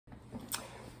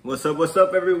What's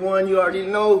up, everyone? You already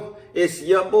know it's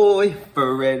your boy,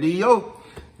 Aphria.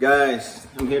 Guys,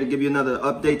 I'm here to give you another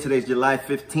update. Today's July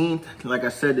 15th. Like I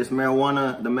said, the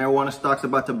marijuana stock's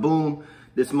about to boom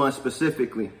this month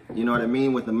specifically. You know what I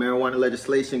mean? With the marijuana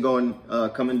legislation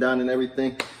coming down and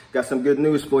everything. Got some good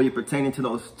news for you pertaining to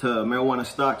marijuana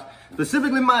stocks.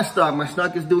 Specifically my stock. My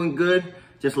stock is doing good,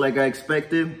 just like I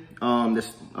expected.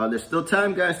 There's still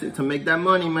time, guys, to make that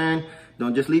money, man.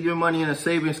 Don't just leave your money in a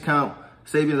savings account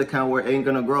where it ain't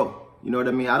gonna grow. You know what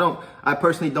I mean? I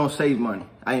personally don't save money.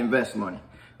 I invest money.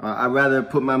 I'd rather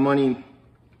put my money,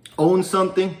 own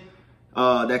something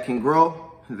that can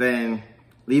grow than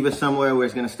leave it somewhere where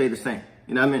it's gonna stay the same.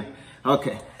 You know what I mean?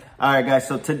 Okay. All right, guys.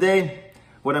 So today,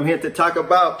 what I'm here to talk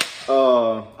about,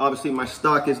 obviously my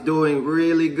stock is doing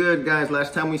really good, guys.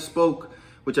 Last time we spoke,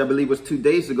 which I believe was 2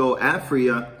 days ago,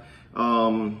 Aphria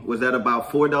was at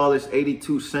about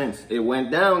 $4.82. It went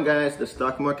down, guys. The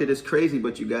stock market is crazy,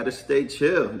 but you gotta stay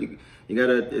chill.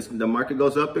 The market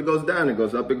goes up, it goes down, it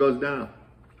goes up, it goes down.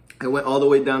 It went all the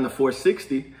way down to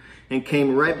 460 and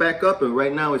came right back up, and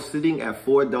right now it's sitting at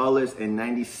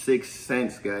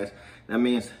 $4.96, guys. That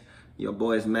means your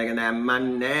boy is making that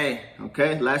money.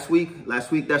 Okay, last week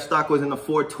that stock was in the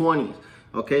 420s.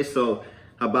 Okay, so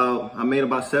I made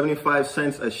about 75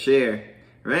 cents a share,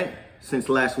 right? Since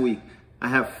last week. I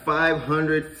have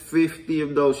 550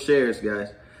 of those shares,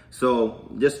 guys. So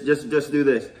just do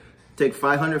this. Take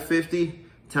 550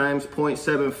 times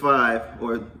 0.75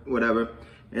 or whatever,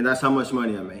 and that's how much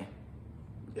money I made.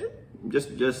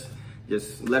 Just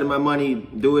letting my money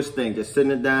do its thing. Just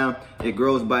sitting it down. It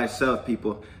grows by itself,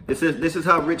 people. This is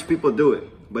how rich people do it.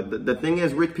 But the thing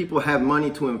is, rich people have money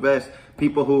to invest.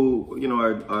 People who, you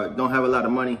know, don't have a lot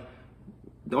of money,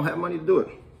 don't have money to do it.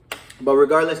 But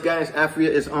regardless, guys, Aphria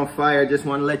is on fire. Just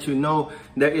want to let you know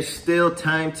there is still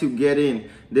time to get in.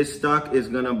 This stock is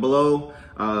going to blow.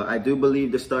 I do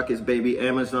believe the stock is baby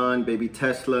Amazon, baby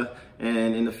Tesla.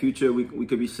 And in the future, we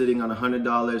could be sitting on $100,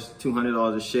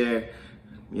 $200 a share.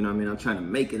 You know what I mean? I'm trying to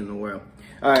make it in the world.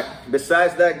 All right.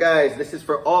 Besides that, guys, this is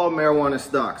for all marijuana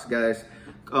stocks, guys.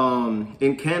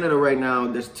 In Canada right now,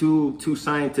 there's two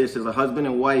scientists, there's a husband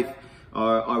and wife,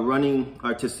 are running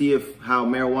to see how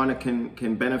marijuana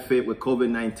can benefit with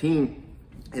COVID-19.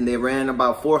 And they ran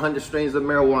about 400 strains of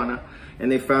marijuana, and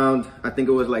they found, I think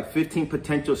it was like 15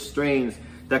 potential strains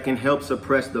that can help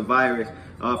suppress the virus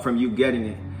from you getting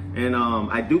it. And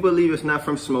I do believe it's not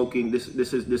from smoking.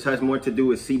 This has more to do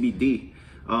with CBD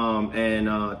and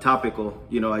topical.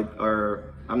 You know,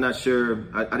 I'm not sure.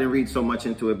 I didn't read so much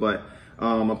into it, but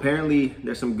apparently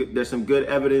there's some good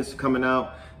evidence coming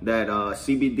out that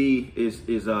CBD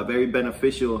is very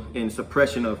beneficial in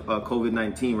suppression of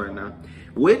COVID-19 right now,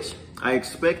 which I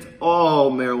expect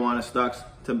all marijuana stocks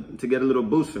to get a little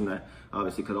boost from that,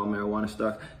 obviously, because all marijuana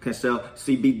stocks can sell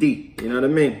CBD. You know what I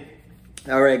mean?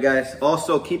 All right, guys.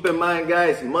 Also, keep in mind,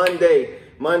 guys, Monday,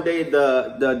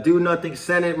 the Do Nothing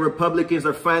Senate Republicans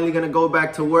are finally going to go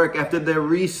back to work after their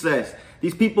recess.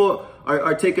 These people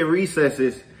are taking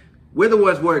recesses. We're the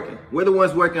ones working. We're the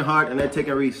ones working hard, and they're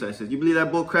taking recesses. You believe that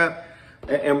bull crap?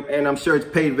 And I'm sure it's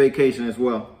paid vacation as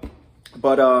well.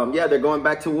 But yeah, they're going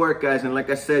back to work, guys. And like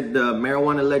I said, the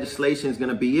marijuana legislation is going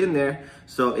to be in there.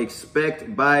 So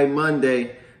expect by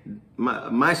Monday,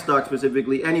 my stock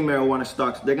specifically, any marijuana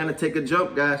stocks, they're going to take a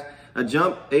jump, guys. A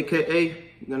jump, AKA,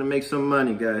 you're going to make some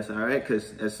money, guys. All right?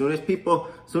 Because as soon as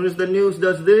the news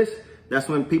does this, that's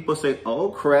when people say, oh,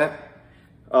 crap.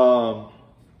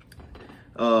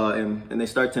 And they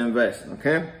start to invest,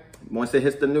 okay? Once it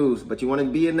hits the news, but you want to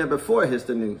be in there before it hits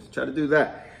the news. Try to do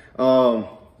that.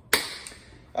 All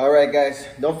right, guys.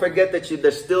 Don't forget that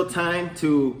there's still time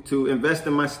to invest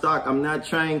in my stock. I'm not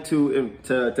trying to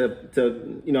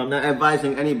you know, I'm not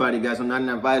advising anybody, guys. I'm not an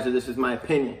advisor. This is my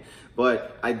opinion,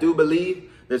 but I do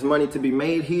believe there's money to be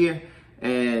made here.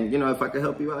 And, you know, if I could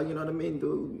help you out, you know what I mean?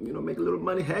 Make a little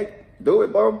money. Hey, do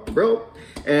it, bro.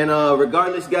 And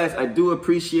regardless, guys, I do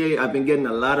appreciate, I've been getting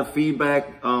a lot of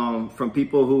feedback from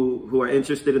people who are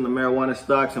interested in the marijuana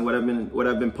stocks and what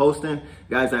I've been posting.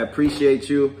 Guys, I appreciate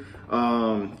you.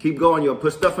 Keep going, yo.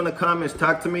 Put stuff in the comments.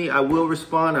 Talk to me. I will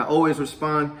respond. I always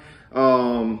respond.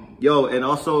 Yo, and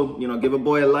also, you know, give a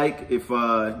boy a like if,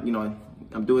 you know,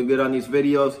 I'm doing good on these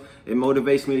videos. It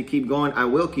motivates me to keep going. I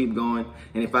will keep going.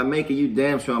 And if I make it, you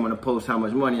damn sure I'm going to post how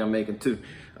much money I'm making too.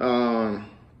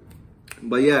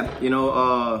 But yeah, you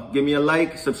know, give me a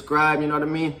like, subscribe, you know what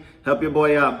I mean? Help your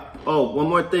boy out. Oh, one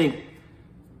more thing.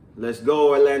 Let's go,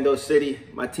 Orlando City.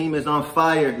 My team is on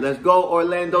fire. Let's go,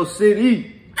 Orlando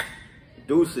City.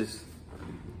 Deuces.